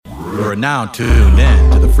You are now tuned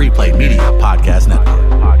in to the Free Play Media Podcast Network.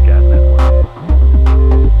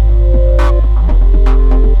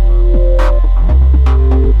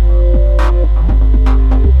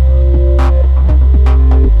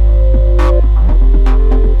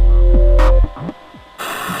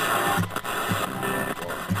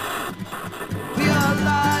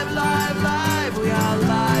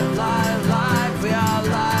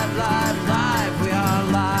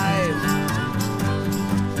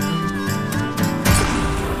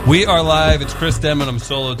 We are live. It's Chris Denman. I'm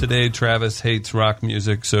solo today. Travis hates rock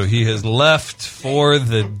music, so he has left for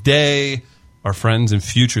the day. Our friends and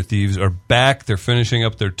Future Thieves are back. They're finishing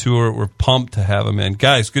up their tour. We're pumped to have them in.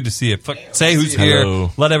 Guys, good to see you. Say who's here.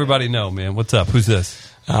 Hello. Let everybody know, man. What's up? Who's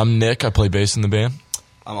this? I'm Nick. I play bass in the band.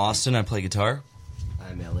 I'm Austin. I play guitar.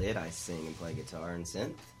 I'm Elliot. I sing and play guitar and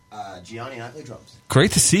synth. Gianni. I play drums.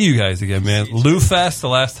 Great to see you guys again, man. Lou Fest, the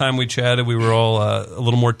last time we chatted, we were all a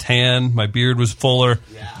little more tan. My beard was fuller.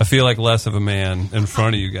 Yeah. I feel like less of a man in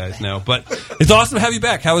front of you guys now. But it's awesome to have you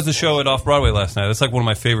back. How was the show at Off-Broadway last night? That's like one of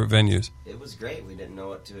my favorite venues. It was great. We didn't know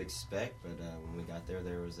what to expect, but when we got there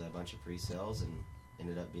was a bunch of pre-sales and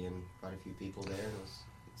ended up being quite a few people there.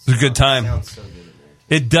 It was a good time. It sounds so good in there,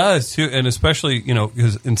 too. It does, too. And especially, you know,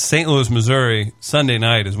 because in St. Louis, Missouri, Sunday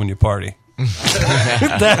night is when you party.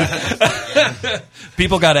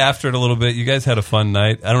 People got after it a little bit. You guys had a fun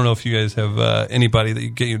night. I don't know if you guys have anybody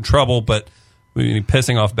that get you in trouble, but any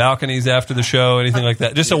pissing off balconies after the show, anything like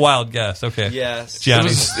that? Just a wild guess. Okay. Yes. It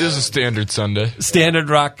was a standard Sunday. Standard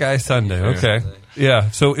rock guy Sunday. Okay. Yeah.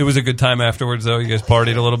 So it was a good time afterwards, though. You guys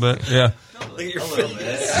partied a little bit. Yeah. Look at your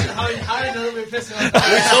face. How do you know that we're pissing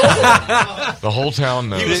off? The whole town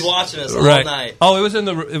knows. He was watching us all Right. night. Oh, it was in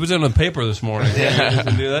the paper this morning. Yeah. You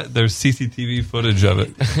can do that. There's CCTV footage of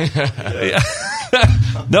it. Yeah.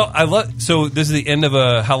 No, I love. So this is the end of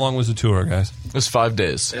a. How long was the tour, guys? It was 5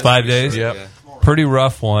 days. 5 days. Yep. Pretty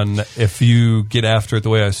rough one. If you get after it the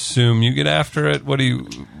way I assume you get after it, what do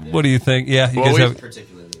you think? Yeah, you Well, guys have.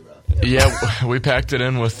 Particularly rough. Yeah, we packed it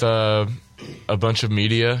in with a bunch of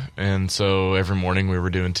media, and so every morning we were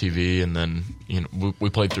doing TV, and then we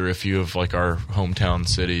played through a few of like our hometown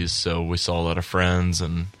cities, so we saw a lot of friends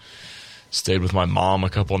and stayed with my mom a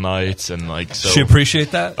couple nights, and like so. She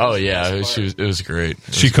appreciate that? Oh yeah, it was great.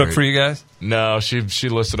 She cooked for you guys? No, she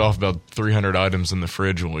listed off about 300 items in the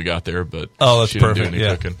fridge when we got there, but that's she didn't perfect. do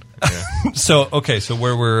any cooking. Yeah. So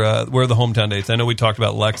where were the hometown dates? I know we talked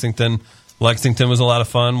about Lexington. Lexington was a lot of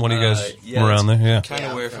fun. One of you guys were around there? Yeah. Kind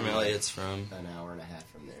of where from Elliot's from. An hour and a half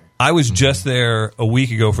from there. I was just there a week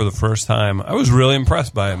ago for the first time. I was really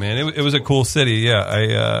impressed by it, man. It was a cool city.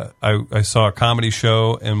 Yeah, I saw a comedy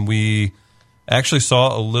show, and we actually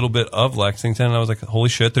saw a little bit of Lexington. And I was like, holy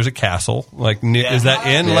shit, there's a castle. Like, is that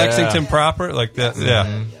in Lexington proper? Like that?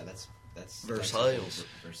 Yeah. Yeah, that's Versailles.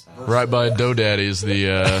 Right by Dough-Daddy's, the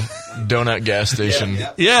donut gas station.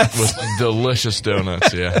 Yes. With delicious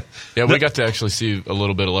donuts, yeah. Yeah, we got to actually see a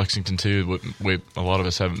little bit of Lexington, too. A lot of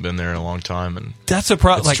us haven't been there in a long time, and that's a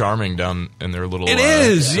problem. It's charming down in their little It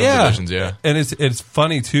is, subdivisions, yeah. And it's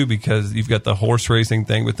funny, too, because you've got the horse racing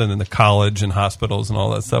thing within the college and hospitals and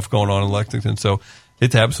all that stuff going on in Lexington, so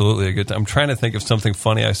it's absolutely a good time. I'm trying to think of something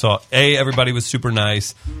funny I saw. Everybody was super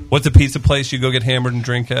nice. What's a pizza place you go get hammered and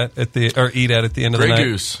drink at or eat at the end of the night? Grey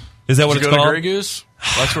Goose. Is that what Did it's you go called? to Grey Goose?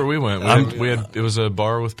 That's where we went. It was a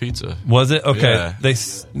bar with pizza. Was it? Okay.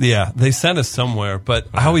 Yeah. They sent us somewhere, but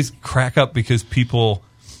I always crack up because people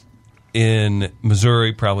in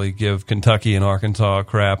Missouri probably give Kentucky and Arkansas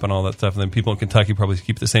crap and all that stuff, and then people in Kentucky probably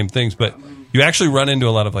keep the same things, but you actually run into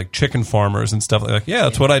a lot of like chicken farmers and stuff like, yeah,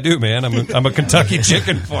 that's what I do, man. I'm a Kentucky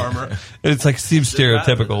chicken farmer. And it's like seems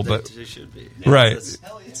stereotypical, but It should be. right.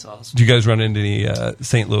 It's awesome. Do you guys run into any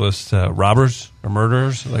St. Louis robbers or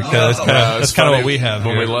murderers? Like that's kind of what we have.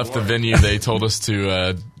 When here. we left the venue, they told us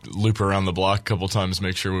to loop around the block a couple times,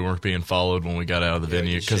 make sure we weren't being followed when we got out of the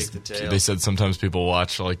venue, because shake the tail. they said sometimes people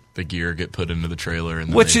watch like the gear get put into the trailer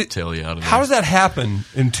and then they tail you out of there. How does that happen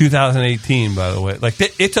in 2018, by the way? Like,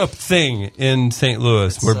 it's a thing in St.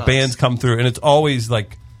 Louis where bands come through, and it's always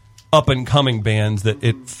like up-and-coming bands that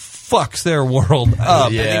it fucks their world up. I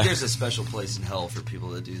think there's a special place in hell for people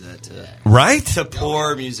that do that to Right? to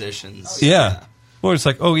poor musicians. Yeah. Or it's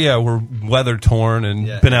like, oh, yeah, we're weather-torn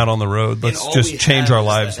and been out on the road. Let's just change our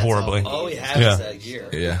lives horribly. All we have is that gear.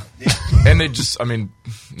 Yeah. And they just, I mean,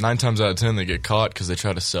 9 times out of 10 they get caught because they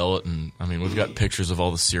try to sell it, and I mean we've got pictures of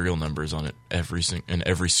all the serial numbers on it,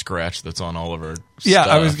 every scratch that's on all of our Yeah,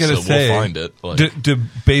 stuff, I was going to so say, we'll find it. Like, do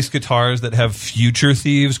bass guitars that have future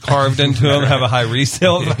thieves carved into them have a high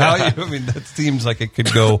resale value? I mean, that seems like it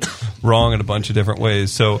could go wrong in a bunch of different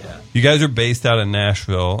ways. So you guys are based out in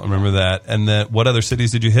Nashville, I remember that. And then what other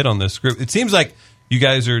cities did you hit on this group? It seems like you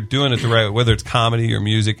guys are doing it the right way, whether it's comedy or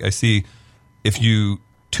music. I see if you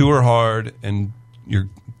tour hard and you're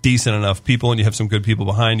decent enough people and you have some good people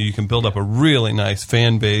behind you, you can build up a really nice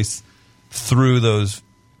fan base through those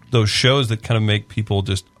shows that kind of make people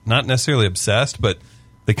just not necessarily obsessed, but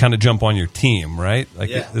they kind of jump on your team, right?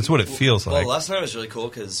 Like that's what it feels like. Well, last night was really cool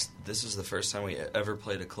because this was the first time we ever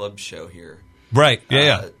played a club show here. Right?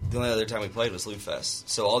 Yeah. The only other time we played was Lou Fest.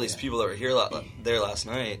 So all these people that were here there last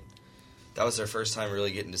night, that was their first time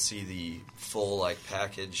really getting to see the full like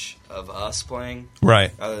package of us playing, Right.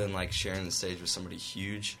 rather than like sharing the stage with somebody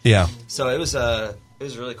huge. Yeah. So it was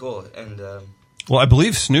really cool, and Well, I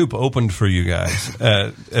believe Snoop opened for you guys.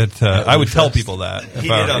 I would tell people that. he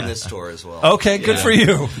did on this tour as well. Okay, good Yeah. for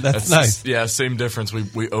you. That's nice. Yeah, same difference.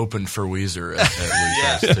 We opened for Weezer at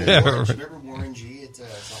Weezer too. Yeah. Remember Warren G at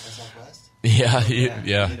South by Southwest? Yeah, He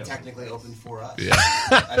yeah. technically opened for us. Yeah.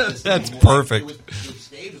 That's perfect. The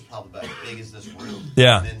stage was probably about as big as this room.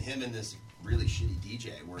 Yeah. And then him and this really shitty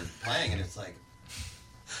DJ were playing, and it's like,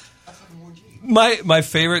 that's fucking Warren G. My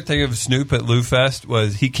favorite thing of Snoop at Lou Fest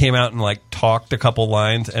was he came out and like talked a couple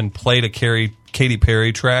lines and played a Katy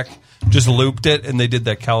Perry track, just looped it, and they did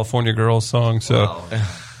that California Girls song. So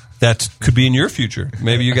that could be in your future.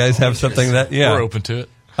 Maybe you guys have something that We're open to it.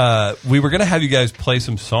 We were going to have you guys play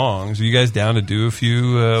some songs. Are you guys down to do a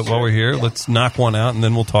few while we're here? Let's knock one out, and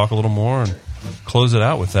then we'll talk a little more and close it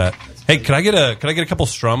out with that. Hey, can I get a couple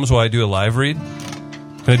strums while I do a live read?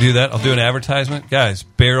 Can I do that? I'll do an advertisement, guys.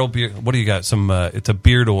 Barrel Beard. What do you got? It's a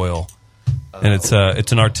beard oil, and it's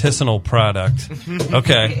an artisanal product.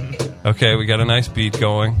 Okay, we got a nice beat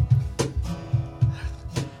going.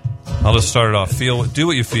 I'll just start it off. Do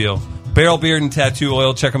what you feel. Barrel Beard and Tattoo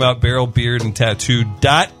Oil. Check them out,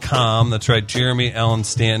 barrelbeardandtattoo.com. That's right, Jeremy Allen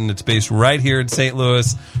Stanton. It's based right here in St.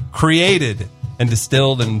 Louis. Created and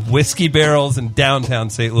distilled in whiskey barrels in downtown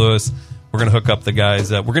St. Louis. We're going to hook up the guys.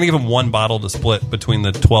 We're going to give them one bottle to split between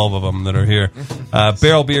the 12 of them that are here.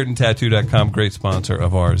 Barrelbeardandtattoo.com, great sponsor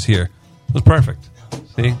of ours here. It was perfect.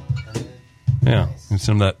 See? Yeah.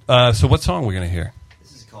 Some of that. So what song are we going to hear?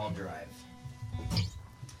 This is called Drive.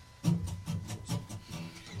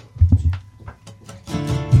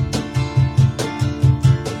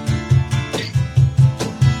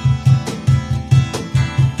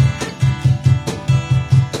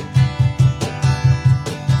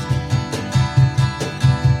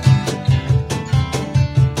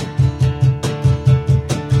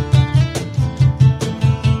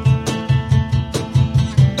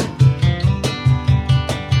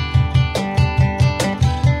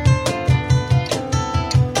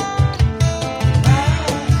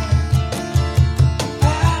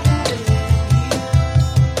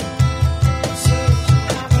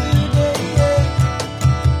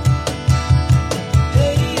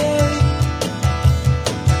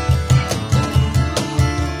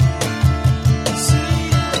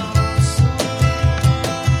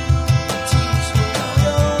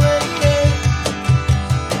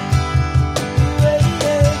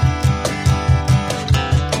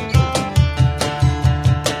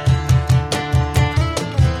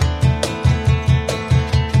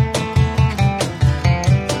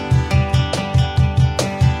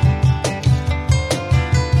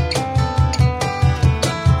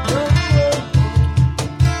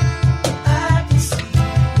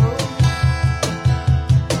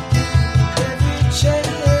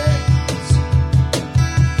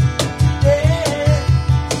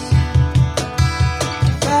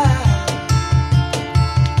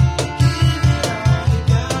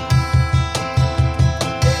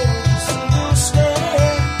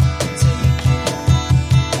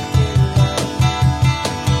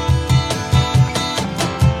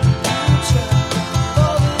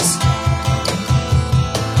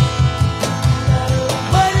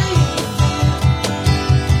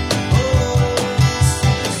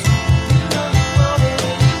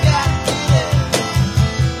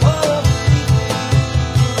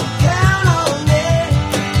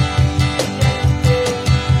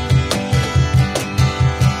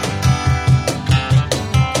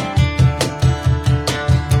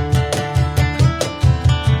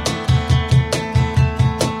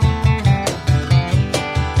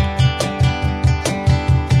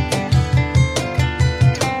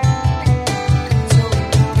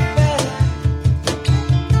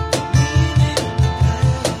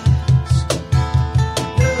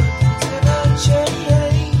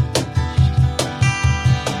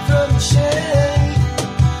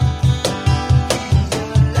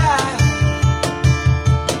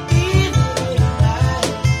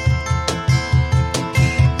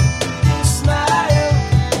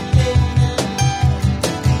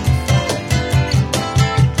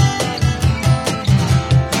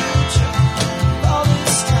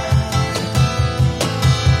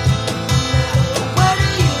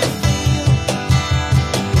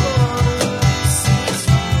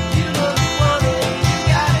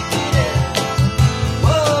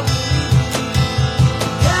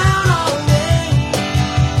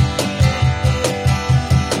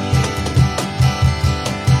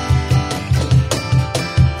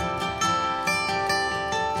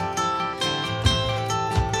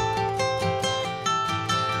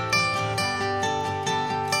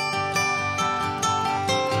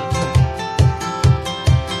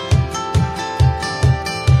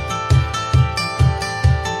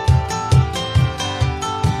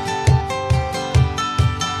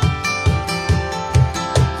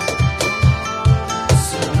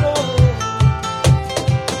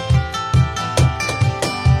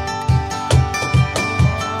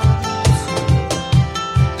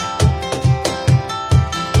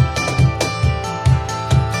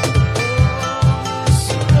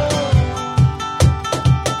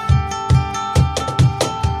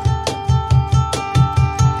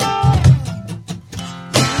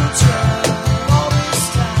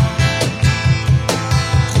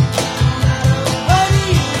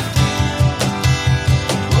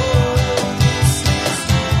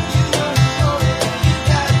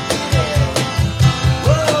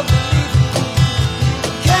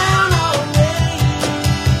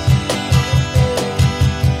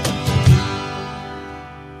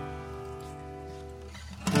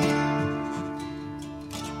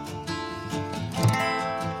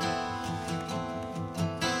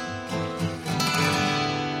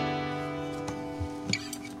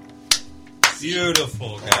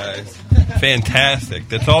 Beautiful, guys. Fantastic.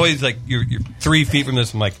 That's always like you're 3 feet from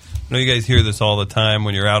this. I'm like, I know you guys hear this all the time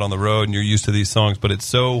when you're out on the road and you're used to these songs, but it's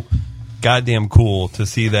so goddamn cool to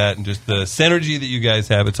see that and just the synergy that you guys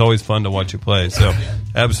have. It's always fun to watch you play. So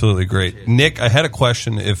absolutely great. Nick, I had a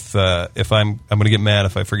question. If I'm going to get mad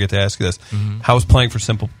if I forget to ask you this. How was playing for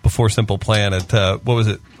Simple Plan at what was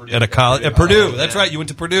it? At a college at Purdue. That's right. You went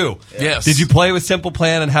to Purdue. Yes. Did you play with Simple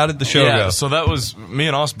Plan, and how did the show go? So that was me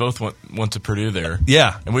and Os both went to Purdue there.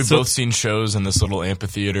 Yeah. And we've both seen shows in this little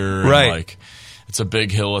amphitheater. Right. And like, it's a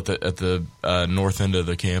big hill at the north end of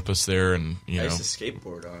the campus there, and I used to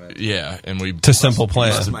skateboard on it. Yeah, and we to Simple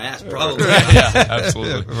Plan. Bust my ass, probably. yeah,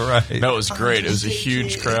 absolutely. Right. That was great. It was a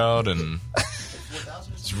huge crowd, and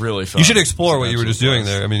it's really fun. You should explore what you were just doing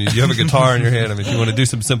there. I mean, you have a guitar in your hand. I mean, if you want to do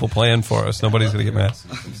some Simple Plan for us, nobody's going to get mad.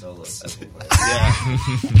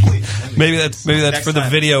 Maybe that's Next for the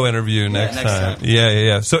time. video interview next time.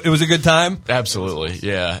 Yeah. So it was a good time. Absolutely,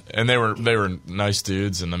 yeah. And they were nice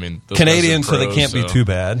dudes, and I mean, those Canadian, guys are so they pros, can't be too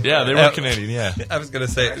bad. Yeah, they were Canadian. Yeah, I was going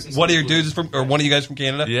to say, one of your dudes is from, or one of you guys from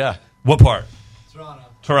Canada? yeah. What part?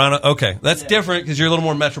 Toronto. Okay, that's different because you're a little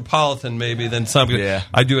more metropolitan maybe than some. Yeah.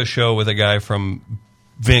 I do a show with a guy from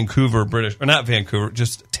Vancouver, British, or not Vancouver,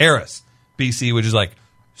 just Terrace, BC, which is like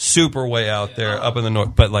super way out there, up in the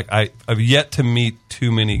north. But like I've yet to meet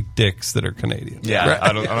too many dicks that are Canadian. Yeah,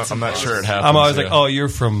 Right? I'm not sure it happens. I'm always like, oh, you're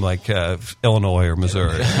from like Illinois or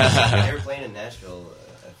Missouri. They were playing in Nashville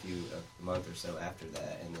a month or so after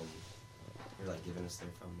that, and then they're like giving us their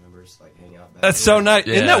phone numbers, like hang out. Back That's there. so nice.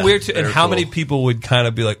 Isn't that Yeah, weird too? And very how cool. many people would kind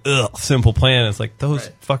of be like, ugh, Simple Plan? It's like those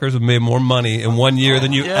fuckers have made more money in 1 year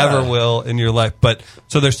than you Yeah. ever will in your life. But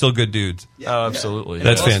so they're still good dudes. Oh, absolutely.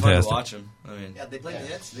 That's It was fun fantastic. to watch them. I mean, Yeah, they played the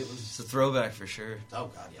hits. It was. it's a throwback for sure. Oh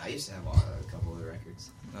god, yeah. I used to have a couple of the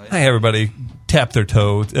records. Oh, yeah. Hey, everybody, tap their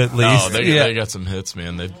toe at least. Oh, Yeah. they got some hits,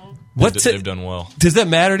 man. What's it- They've done well. Does that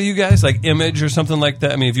matter to you guys? Like image or something like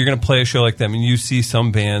that? I mean, if you're going to play a show like that, I mean, you see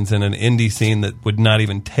some bands in an indie scene that would not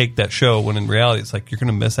even take that show when in reality it's like you're going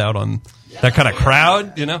to miss out on that kind of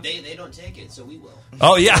crowd, you know? They don't take it, so we will.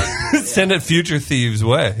 Oh, yeah. Send it Future Thieves'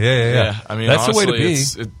 way. Yeah. I mean, that's honestly, the way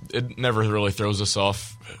to be. it never really throws us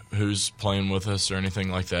off who's playing with us or anything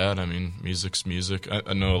like that. I mean, music's music.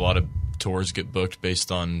 I know a lot of tours get booked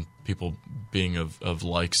based on people being of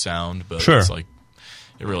like sound, but Sure. it's like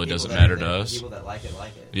it really People doesn't that- matter that- to us. People that like it,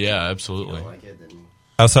 like it. Yeah, If absolutely. you don't like it, then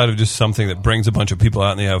Outside of just something that brings a bunch of people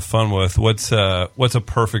out and you have fun with, what's a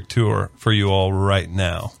perfect tour for you all right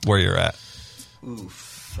now, where you're at?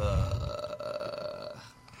 Oof.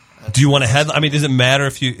 Do you want to head? I mean, does it matter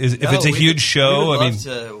if it's a huge show?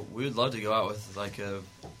 We would love to go out with like a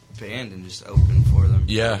band and just open for them.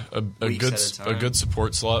 Yeah, a Weeks good at a a time. good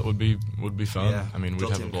support slot would be fun. Yeah. I mean, we'd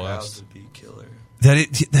have a Built-in crowds blast. would be killer. that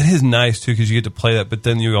is nice too because you get to play that, but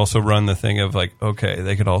then you also run the thing of like, okay,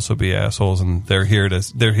 they could also be assholes and they're here to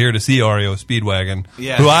see REO Speedwagon,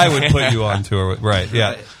 Yeah. who I would put you on tour with, right? Yeah.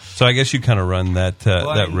 Right. So I guess you kind of run that Well,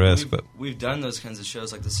 I mean, risk, we've, but we've done those kinds of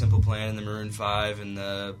shows like the Simple Plan and the Maroon 5 and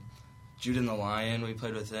the Jude and the Lion. We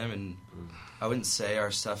played with them, and I wouldn't say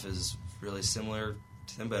our stuff is really similar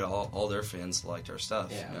to them, but all their fans liked our stuff.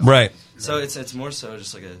 Yeah. you know? right. So it's more so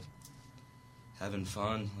just like having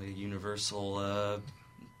fun, like a universal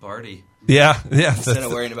party. Yeah. Instead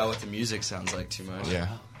of worrying about what the music sounds like too much. Yeah,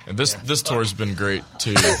 and this tour's been great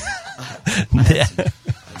too.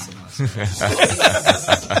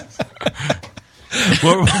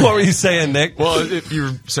 what were you saying, Nick? Well, if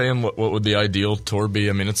you're saying what would the ideal tour be?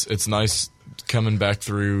 I mean, it's nice coming back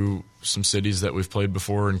through some cities that we've played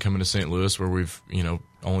before and coming to St. Louis where we've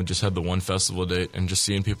only just had the one festival date and just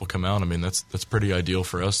seeing people come out. I mean, that's pretty ideal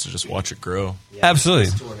for us to just watch it grow. yeah, Absolutely.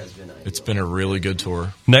 This tour has been ideal. It's been a really good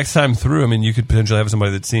tour. Next time through, I mean, you could potentially have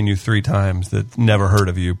somebody that's seen you 3 times that never heard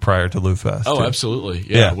of you prior to Lou Fest. Oh, too. absolutely,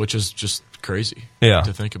 Yeah. yeah. Which is just crazy, Yeah.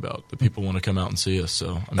 to think about. The people want to come out and see us. So,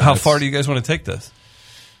 I mean, How that's far do you guys want to take this?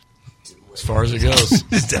 as far as it goes?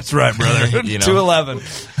 That's right, brother. You know. 211.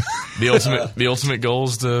 the ultimate goal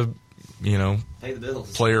is to Pay the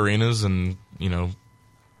bills. play arenas and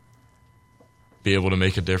be able to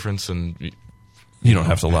make a difference. And You don't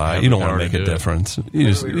have to lie. have You the don't want power to make to a do it. difference. You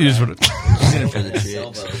just want to. For the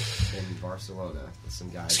sailboat in Barcelona with some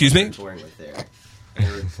guys. Excuse that me? we were touring with there. They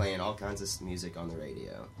were playing all kinds of music on the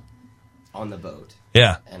radio, on the boat,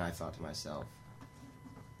 Yeah. and I thought to myself,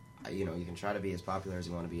 you can try to be as popular as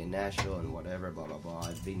you want to be in Nashville and whatever, blah blah blah.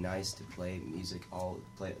 It'd be nice to play music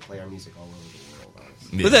play our music all over the world.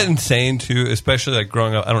 Honestly. yeah. Wasn't that insane too? Especially like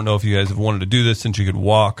growing up. I don't know if you guys have wanted to do this since you could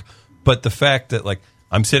walk, but the fact that like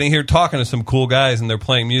I'm sitting here talking to some cool guys and they're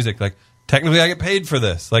playing music. Like technically, I get paid for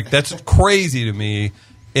this. Like that's crazy to me.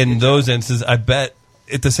 In those instances, I bet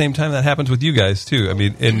at the same time, that happens with you guys too. I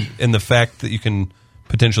mean, in the fact that you can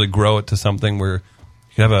potentially grow it to something where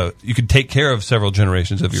you could take care of several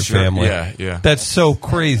generations of your family. Yeah. That's so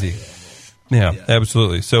crazy. Yeah,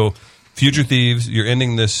 absolutely. So, Future Thieves, you're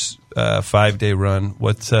ending this 5-day run.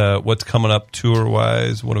 What's coming up tour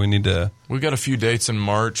wise? What do we need to? We've got a few dates in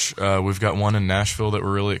March. We've got one in Nashville that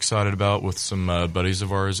we're really excited about with some buddies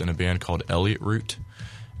of ours in a band called Elliott Root,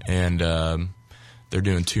 and they're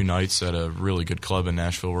doing 2 nights at a really good club in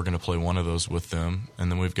Nashville. We're going to play one of those with them,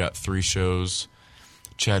 and then we've got 3 shows: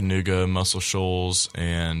 Chattanooga, Muscle Shoals,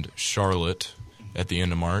 and Charlotte at the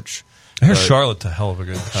end of March. I hear Charlotte's a hell of a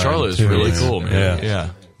good time. Charlotte is too, really cool, man.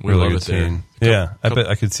 Yeah. We really love good it there. scene. Yeah, I bet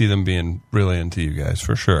I could see them being really into you guys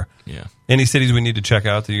for sure. Yeah. Any cities we need to check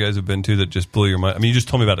out that you guys have been to that just blew your mind? I mean, you just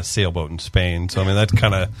told me about a sailboat in Spain, so I mean that's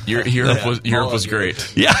kind of Europe was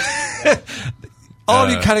great. yeah. All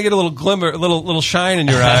of you kind of get a little glimmer, a little shine in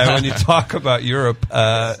your eye when you talk about Europe.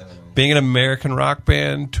 Being an American rock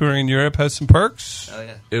band touring in Europe has some perks. Oh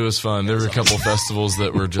yeah. It was fun. There were a couple festivals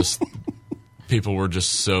that were just people were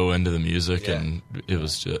just so into the music, and it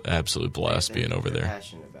was just absolute blast being over They're there.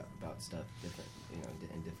 passionate about stuff different,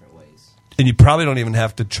 in different ways. And you probably don't even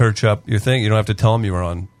have to church up your thing. You don't have to tell them you were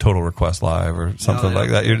on Total Request Live or something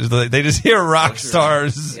like that. You're just, they just hear rock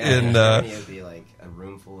stars in. It would be like a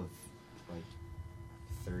room full of like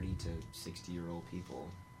 30 to 60-year-old people,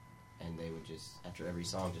 and they would just after every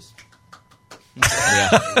song just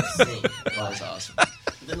sing. That's awesome.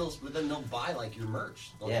 But then they'll buy like your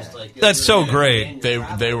merch. They'll just, like, That's so great. They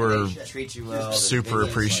were treat you well. super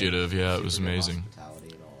appreciative. Yeah, it was super good amazing. hospitality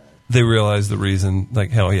and all that. They realize the reason,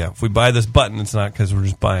 like, hell yeah, if we buy this button, it's not because we're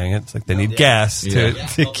just buying it. It's like they need gas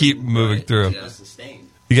to keep moving through. Yeah, sustained.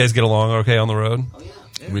 You guys get along okay on the road? Oh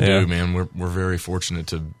yeah. We Yeah. do, man. We're very fortunate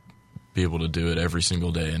to be able to do it every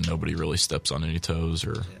single day, and nobody really steps on any toes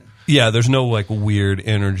or. Yeah, there's no like weird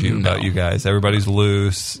energy about you guys. Everybody's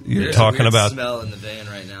loose. You're talking about. Smell in the van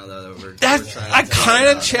right now though. That we're trying I to kind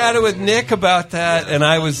of chatted with Nick about that, and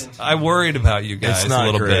I worried about you guys It's not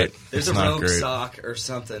a little great. bit. There's It's a not rogue great. sock or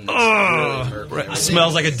something. That's really Right. It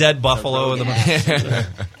smells like a dead buffalo in the.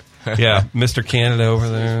 Yeah, Mr. Canada over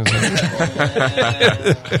there.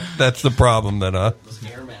 That's the problem. Then, Those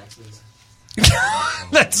Air Maxes.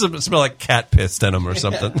 That smell like cat piss in them or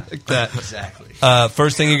something like that. Exactly.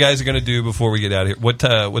 First thing you guys are going to do before we get out of here. What's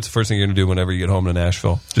the first thing you're going to do whenever you get home to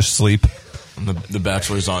Nashville? Just sleep. The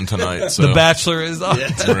Bachelor's on tonight. So The Bachelor is on We're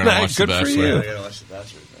gonna tonight. watch The Good for Bachelor. you. I gotta watch the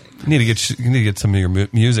Bachelor thing. You need to get some of your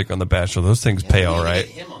music on The Bachelor. Those things pay all right.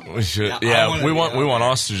 Him on we should. I Yeah, wanna we be want on there.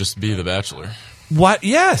 us to just be the Bachelor. What?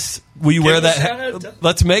 Yes. Will you wear Give a that? shout out.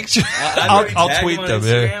 Let's make sure. I'll tweet them.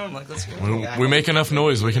 Yeah. Instagram. I'm like, let's go. We make enough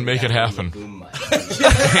noise. We can make it happen. Boom mic.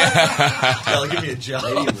 They'll give me a job.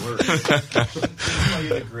 Maybe worse. you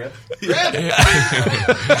the grip.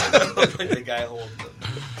 Like the guy holding them.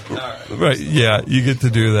 All right. Right. Yeah, you get to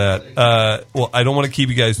do that. Well, I don't want to keep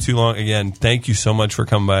you guys too long. Again, thank you so much for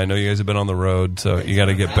coming by. I know you guys have been on the road, so you got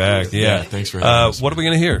to get back. Yeah. Yeah, thanks for having us. What are we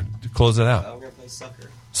going to hear to close it out? We're gonna play Sucker.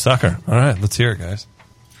 Sucker. All right, let's hear it, guys.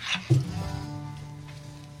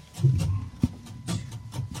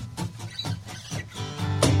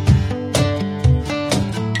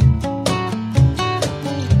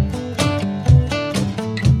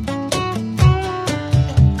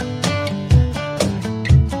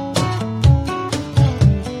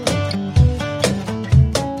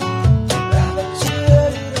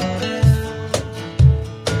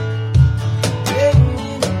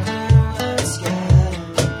 Sky,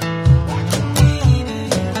 I can be the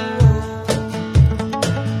hero.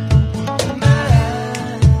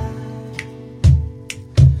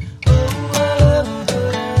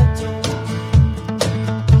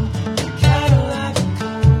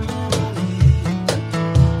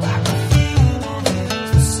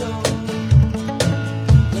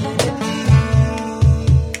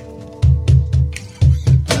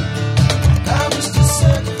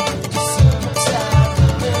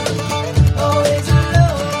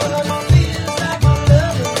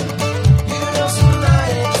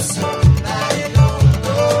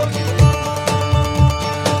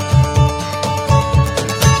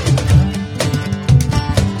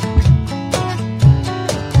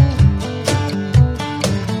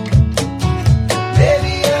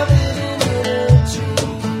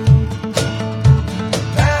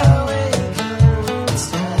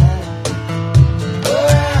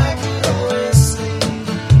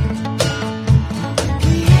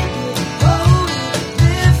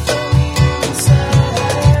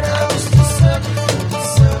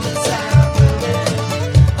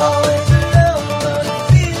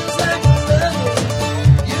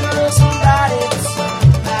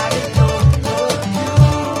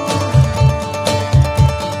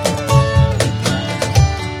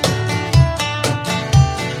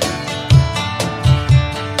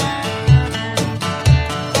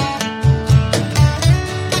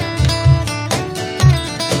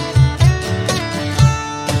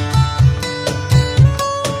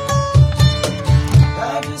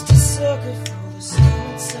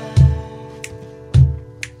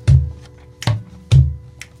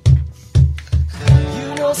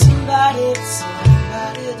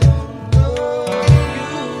 somebody don't know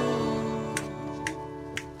you.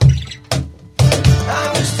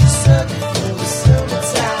 I wish to suck for the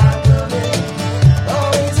summertime loving.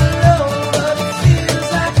 Always alone, but it feels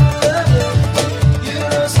like I'm loving. You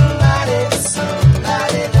know somebody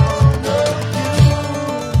don't know you.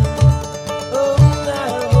 Oh no,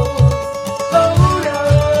 oh no,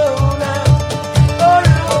 oh no, oh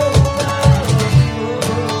no.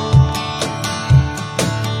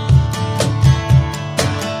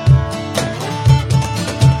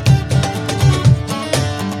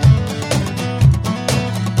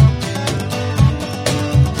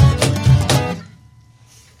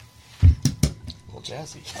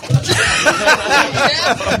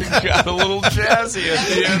 Got a little jazzy at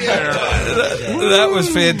the end there. That was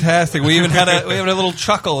fantastic. We even had a little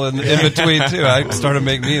chuckle in between too. I started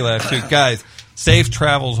making me laugh too. Guys, safe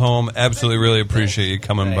travels home. Absolutely, really appreciate you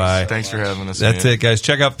coming by. Thanks for having us. That's man. it, guys.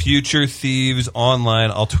 Check out Future Thieves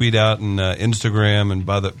online. I'll tweet out and Instagram and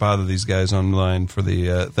bother these guys online for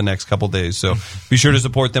the next couple days. So be sure to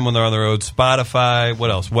support them when they're on the road. Spotify,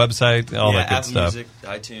 what else? Website, all that good Apple stuff. Music,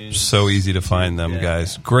 iTunes. So easy to find them,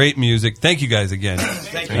 guys. Great music. Thank you guys again.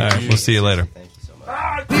 Thank All right, we'll see you later. Thank you so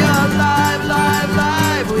much. We are live, live,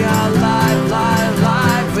 live. We are live.